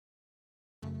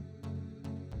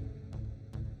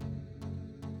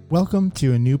Welcome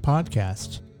to a new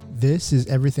podcast. This is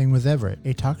Everything with Everett,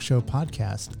 a talk show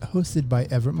podcast hosted by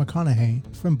Everett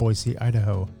McConaughey from Boise,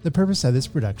 Idaho. The purpose of this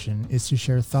production is to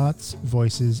share thoughts,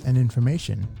 voices, and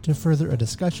information to further a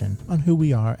discussion on who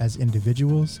we are as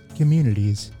individuals,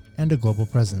 communities, and a global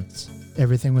presence.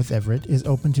 Everything with Everett is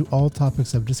open to all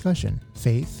topics of discussion: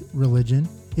 faith, religion,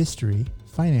 history,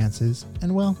 finances,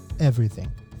 and well, everything.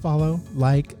 Follow,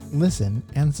 like, listen,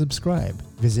 and subscribe.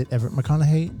 Visit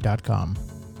everettmcconaughey.com.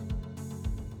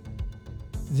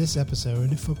 This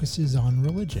episode focuses on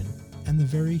religion and the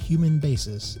very human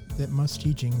basis that most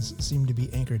teachings seem to be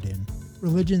anchored in.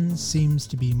 Religion seems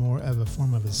to be more of a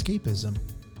form of escapism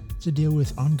to deal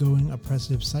with ongoing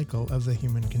oppressive cycle of the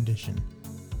human condition.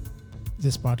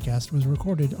 This podcast was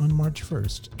recorded on March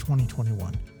 1st,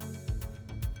 2021.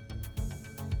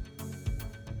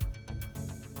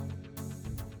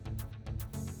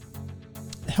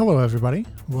 Hello, everybody.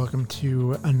 Welcome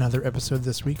to another episode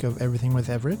this week of Everything with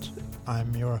Everett.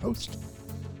 I'm your host,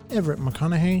 Everett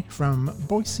McConaughey from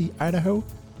Boise, Idaho.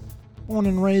 Born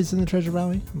and raised in the Treasure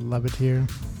Valley. Love it here.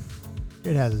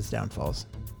 It has its downfalls,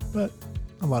 but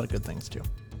a lot of good things too.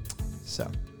 So,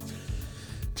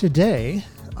 today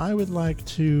I would like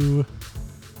to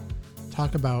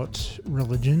talk about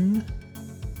religion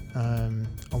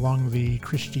along the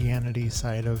Christianity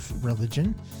side of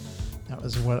religion. That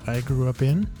was what I grew up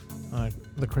in,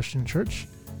 the Christian church,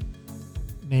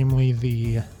 namely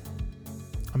the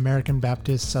American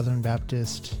Baptist, Southern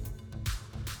Baptist.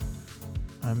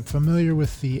 I'm familiar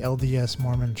with the LDS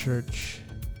Mormon Church,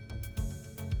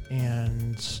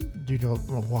 and due to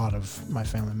a lot of my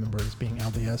family members being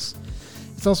LDS,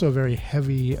 it's also a very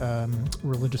heavy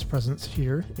religious presence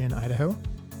here in Idaho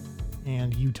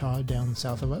and Utah down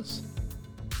south of us.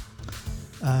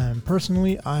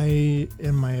 Personally, I,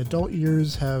 in my adult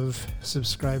years, have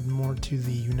subscribed more to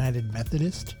the United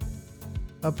Methodist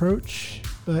approach,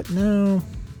 but no,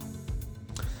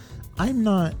 I'm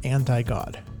not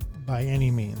anti-God by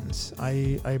any means.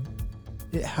 It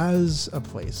has a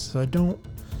place, so I don't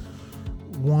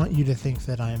want you to think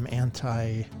that I'm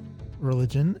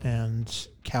anti-religion and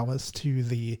callous to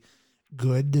the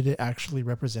good that it actually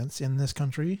represents in this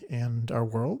country and our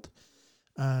world.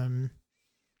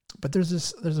 But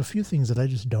there's a few things that I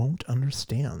just don't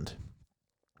understand.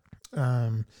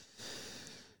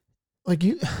 Like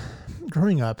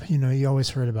growing up, you always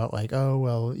heard about like, oh,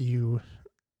 well,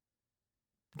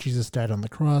 Jesus died on the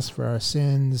cross for our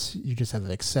sins. You just have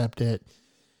to accept it.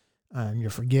 You're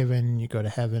forgiven. You go to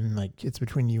heaven. Like, it's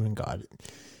between you and God.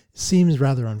 It seems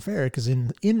rather unfair because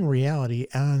in reality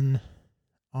and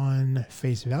on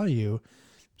face value,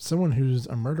 someone who's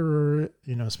a murderer,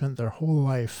 spent their whole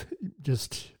life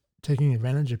just taking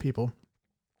advantage of people,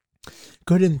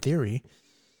 could in theory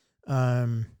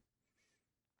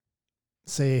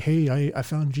say, hey, I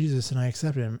found Jesus and I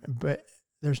accepted him, but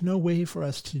there's no way for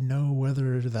us to know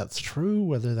whether that's true,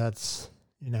 whether that's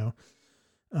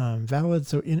valid.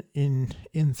 So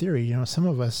in theory, some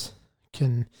of us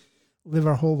can live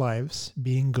our whole lives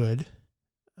being good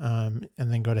and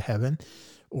then go to heaven,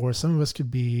 or some of us could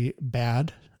be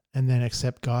bad and then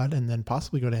accept God and then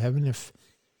possibly go to heaven.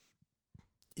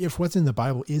 If what's in the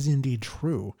Bible is indeed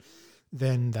true,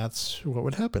 then that's what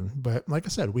would happen. But like I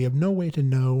said, we have no way to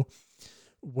know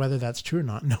whether that's true or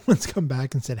not. No one's come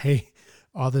back and said, hey,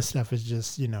 all this stuff is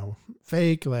just,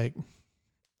 fake. Like,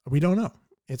 we don't know.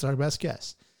 It's our best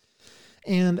guess.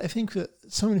 And I think that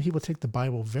so many people take the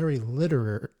Bible very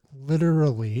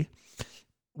literally,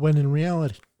 when in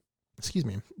reality,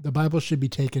 the Bible should be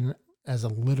taken as a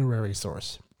literary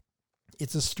source.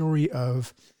 It's a story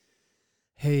of,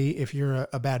 hey, if you're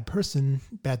a bad person,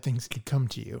 bad things could come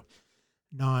to you.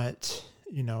 Not,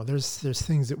 there's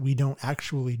things that we don't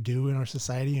actually do in our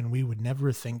society and we would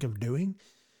never think of doing,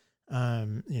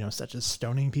 such as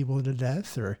stoning people to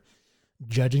death or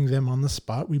judging them on the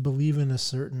spot. We believe in a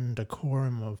certain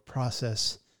decorum of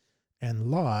process and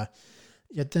law,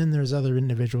 yet then there's other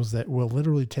individuals that will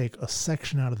literally take a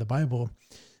section out of the Bible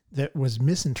that was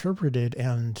misinterpreted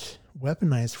and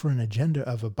weaponized for an agenda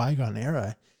of a bygone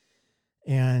era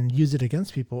and use it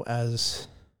against people as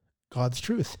God's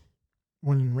truth,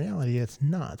 when in reality it's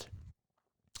not.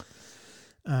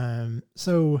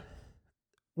 So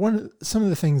some of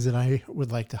the things that I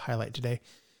would like to highlight today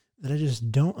that I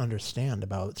just don't understand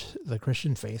about the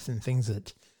Christian faith and things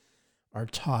that are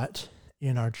taught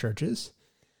in our churches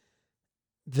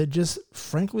that just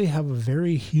frankly have a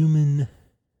very human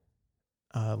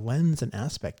lens and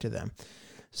aspect to them.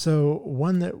 So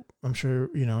one that I'm sure,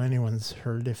 anyone's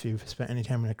heard if you've spent any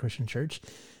time in a Christian church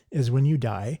is when you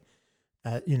die,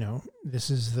 this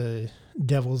is the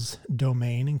devil's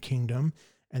domain and kingdom,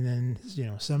 And then,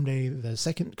 someday the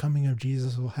second coming of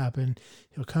Jesus will happen.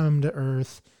 He'll come to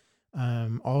earth.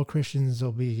 All Christians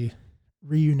will be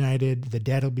reunited. The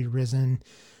dead will be risen.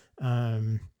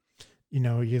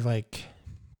 You're like,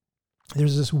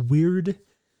 there's this weird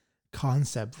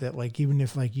concept that like, even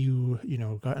if like you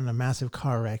got in a massive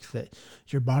car wreck, that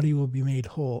your body will be made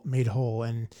whole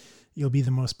and you'll be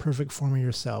the most perfect form of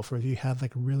yourself. Or if you have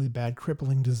like a really bad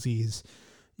crippling disease,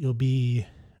 you'll be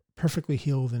perfectly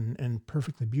healed and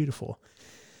perfectly beautiful.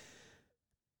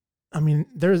 I mean,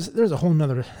 there's a whole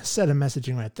nother set of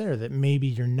messaging right there that maybe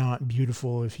you're not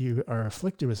beautiful if you are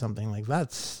afflicted with something. Like,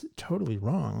 that's totally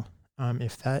wrong.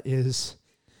 If that is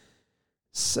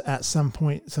at some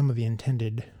point some of the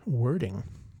intended wording,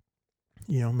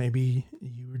 maybe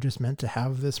you were just meant to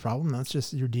have this problem. That's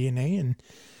just your DNA, and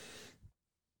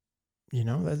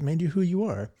that made you who you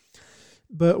are.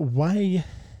 But why?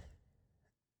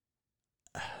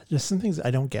 Just some things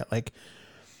I don't get. Like,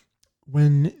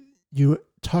 when you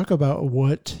talk about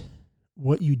what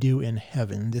you do in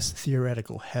heaven, this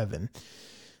theoretical heaven,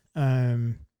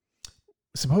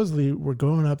 supposedly we're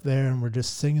going up there and we're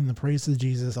just singing the praise of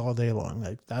Jesus all day long.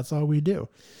 Like, that's all we do.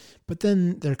 But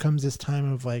then there comes this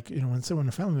time of like, when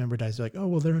a family member dies, you're like, oh,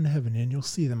 well, they're in heaven and you'll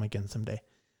see them again someday.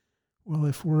 Well,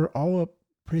 if we're all up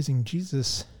praising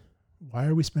Jesus, why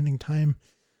are we spending time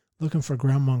looking for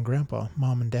grandma and grandpa,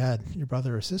 mom and dad, your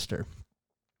brother or sister?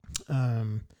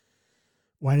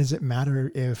 Why does it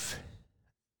matter if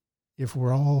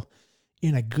we're all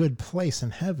in a good place in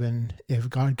heaven, if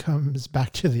God comes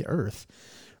back to the earth?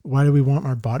 Why do we want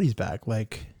our bodies back?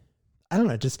 Like, I don't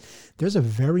know, just there's a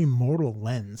very mortal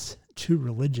lens to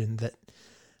religion that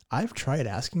I've tried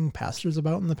asking pastors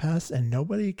about in the past, and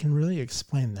nobody can really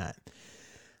explain that.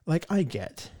 Like, I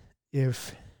get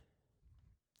if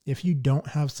you don't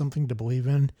have something to believe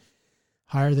in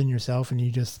higher than yourself, and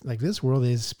you just like, this world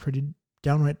is pretty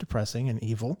downright depressing and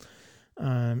evil,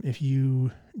 if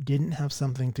you didn't have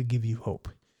something to give you hope.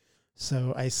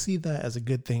 So I see that as a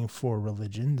good thing for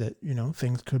religion, that,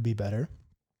 things could be better.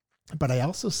 But I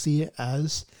also see it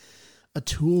as a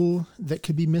tool that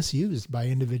could be misused by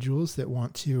individuals that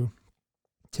want to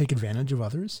take advantage of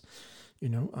others.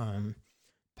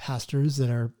 Pastors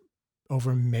that are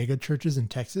over mega churches in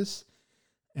Texas,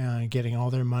 getting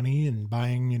all their money and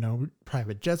buying,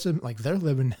 private jets. Like, they're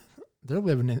living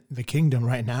in the kingdom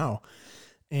right now.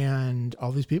 And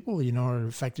all these people, are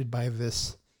affected by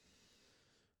this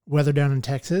weather down in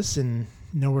Texas and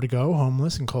nowhere to go,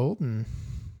 homeless and cold. And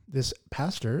this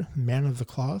pastor, man of the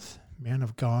cloth, man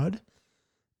of God,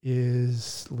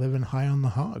 is living high on the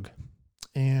hog.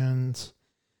 And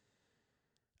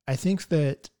I think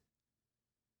that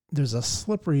there's a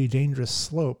slippery, dangerous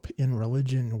slope in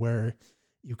religion where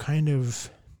you kind of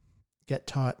get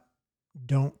taught,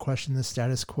 don't question the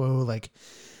status quo.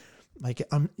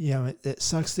 It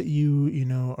sucks that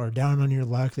you are down on your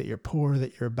luck, that you're poor,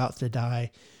 that you're about to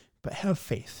die, but have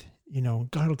faith.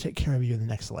 God will take care of you in the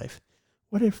next life.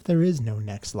 What if there is no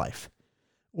next life?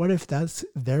 What if that's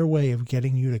their way of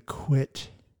getting you to quit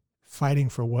fighting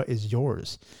for what is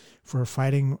yours, for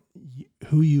fighting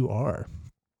who you are?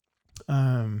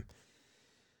 And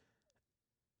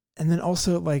then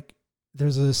also, like,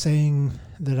 there's a saying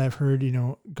that I've heard,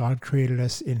 God created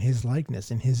us in his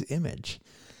likeness, in his image.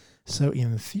 So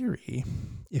in theory,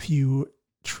 if you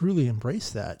truly embrace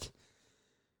that,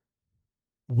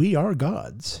 we are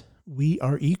gods. We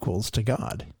are equals to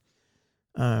God.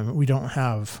 We don't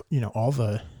have, all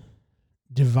the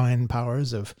divine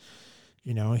powers of,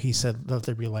 he said, let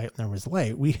there be light and there was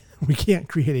light. We can't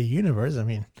create a universe. I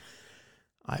mean,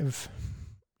 I've,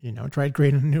 tried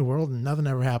creating a new world and nothing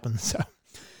ever happens. So,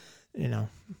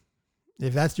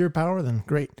 if that's your power, then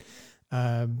great.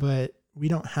 But we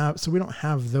don't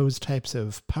have those types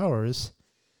of powers.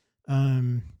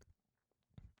 But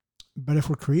if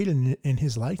we're created in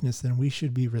his likeness, then we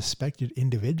should be respected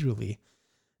individually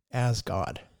as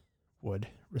God would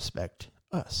respect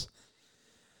us.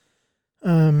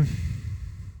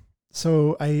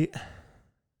 So I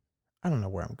don't know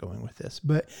where I'm going with this,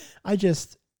 but I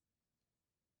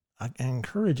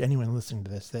encourage anyone listening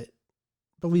to this that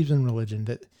believes in religion,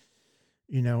 that,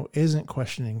 isn't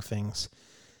questioning things.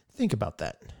 Think about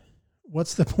that.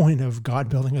 What's the point of God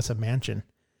building us a mansion?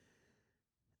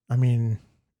 I mean,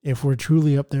 if we're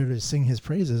truly up there to sing his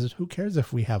praises, who cares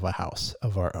if we have a house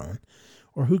of our own?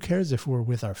 Or who cares if we're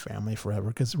with our family forever?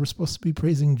 Because we're supposed to be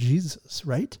praising Jesus,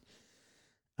 right?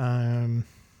 I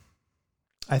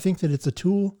think that it's a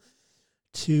tool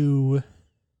to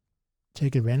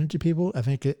take advantage of people. I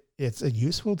think it's a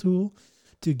useful tool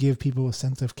to give people a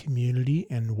sense of community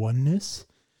and oneness,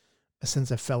 a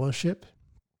sense of fellowship.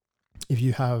 If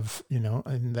you have,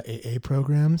 in the AA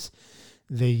programs,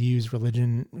 they use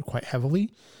religion quite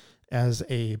heavily as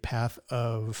a path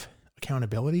of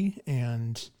accountability.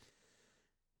 And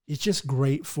it's just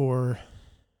great for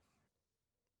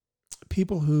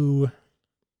people who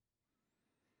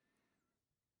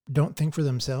don't think for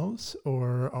themselves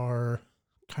or are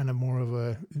kind of more of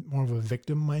a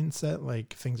victim mindset,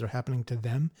 like things are happening to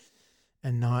them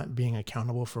and not being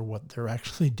accountable for what they're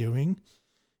actually doing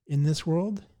in this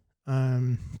world.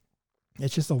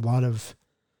 It's just a lot of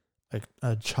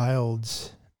a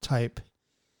child's type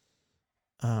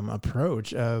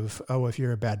approach of, oh, if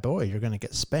you're a bad boy, you're going to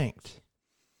get spanked.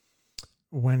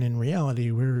 When in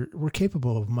reality, we're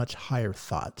capable of much higher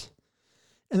thought.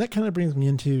 And that kind of brings me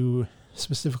into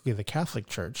specifically the Catholic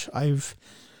Church. I've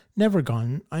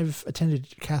attended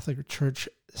Catholic Church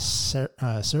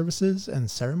services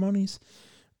and ceremonies,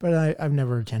 but I've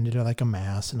never attended like a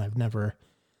mass, and I've never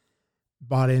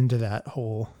bought into that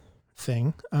whole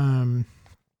thing.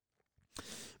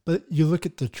 But you look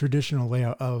at the traditional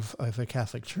layout of the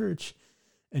Catholic Church,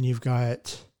 and you've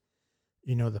got,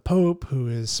 the Pope, who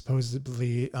is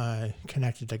supposedly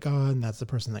connected to God, and that's the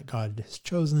person that God has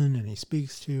chosen and he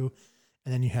speaks to.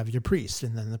 And then you have your priest,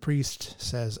 and then the priest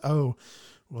says, oh,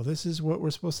 well, this is what we're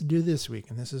supposed to do this week,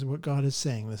 and this is what God is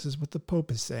saying. This is what the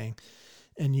Pope is saying.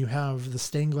 And you have the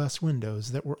stained glass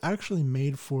windows that were actually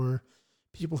made for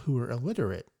people who are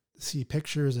illiterate. See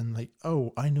pictures and like,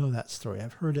 oh, I know that story.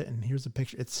 I've heard it, and here's a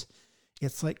picture. It's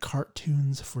like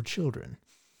cartoons for children.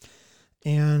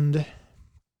 And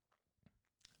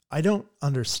I don't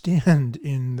understand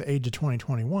in the age of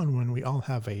 2021, when we all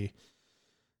have a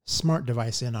smart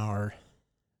device in our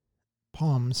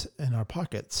palms, in our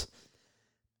pockets,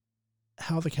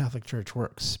 how the Catholic Church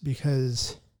works,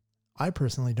 because I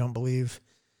personally don't believe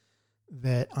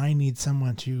that I need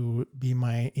someone to be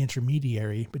my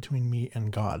intermediary between me and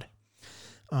God.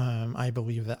 I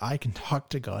believe that I can talk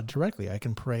to God directly. I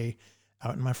can pray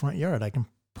out in my front yard. I can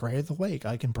pray at the lake.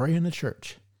 I can pray in a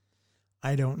church.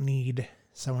 I don't need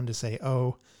someone to say,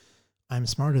 oh, I'm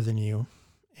smarter than you,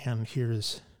 and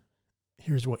here's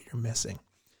what you're missing.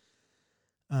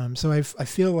 So I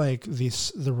feel like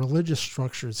the religious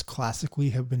structures classically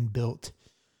have been built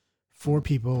for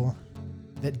people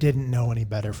that didn't know any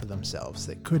better for themselves,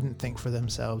 that couldn't think for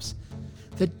themselves,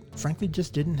 that frankly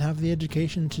just didn't have the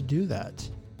education to do that.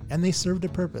 And they served a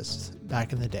purpose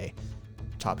back in the day.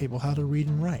 Taught people how to read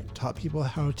and write, taught people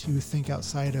how to think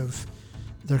outside of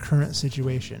their current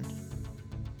situation.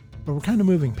 But we're kind of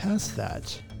moving past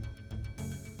that.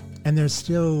 And there's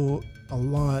still a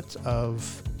lot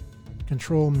of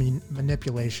control,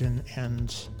 manipulation,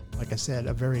 and, like I said,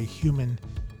 a very human,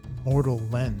 mortal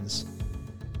lens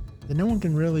that no one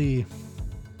can really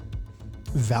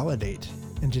validate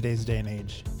in today's day and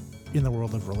age in the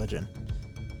world of religion.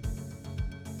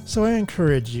 So I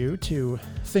encourage you to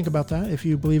think about that. If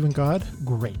you believe in God,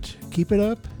 great. Keep it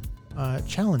up.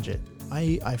 Challenge it.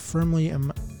 I firmly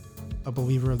am a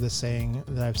believer of this saying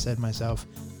that I've said myself.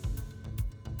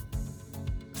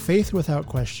 Faith without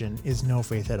question is no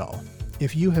faith at all.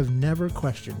 If you have never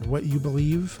questioned what you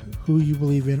believe, who you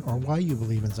believe in, or why you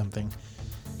believe in something,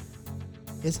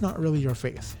 it's not really your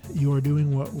faith. You are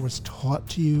doing what was taught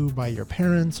to you by your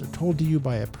parents or told to you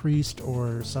by a priest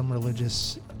or some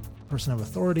religious person of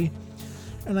authority,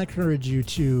 and I encourage you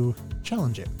to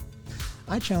challenge it.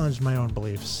 I challenged my own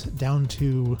beliefs down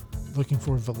to looking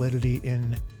for validity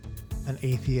in an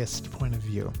atheist point of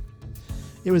view.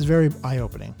 It was very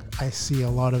eye-opening. I see a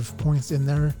lot of points in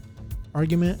their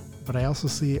argument, but I also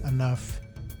see enough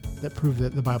that prove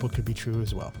that the Bible could be true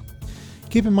as well.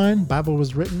 Keep in mind, Bible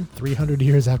was written 300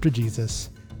 years after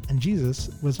Jesus, and Jesus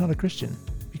was not a Christian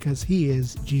because he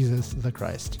is Jesus the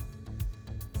Christ.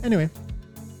 Anyway,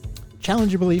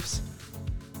 challenge your beliefs.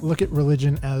 Look at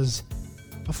religion as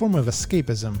a form of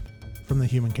escapism from the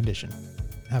human condition.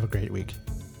 Have a great week.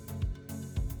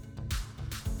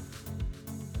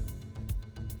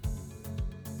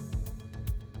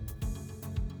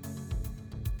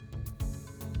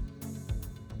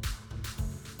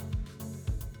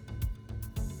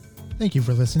 Thank you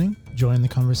for listening. Join the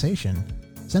conversation.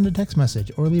 Send a text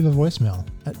message or leave a voicemail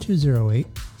at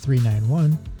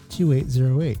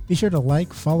 208-391-2808. Be sure to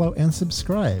like, follow, and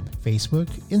subscribe Facebook,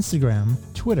 Instagram,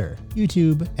 Twitter,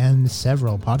 YouTube, and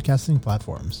several podcasting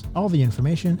platforms. All the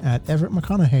information at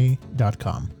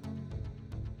everettmcconaughey.com.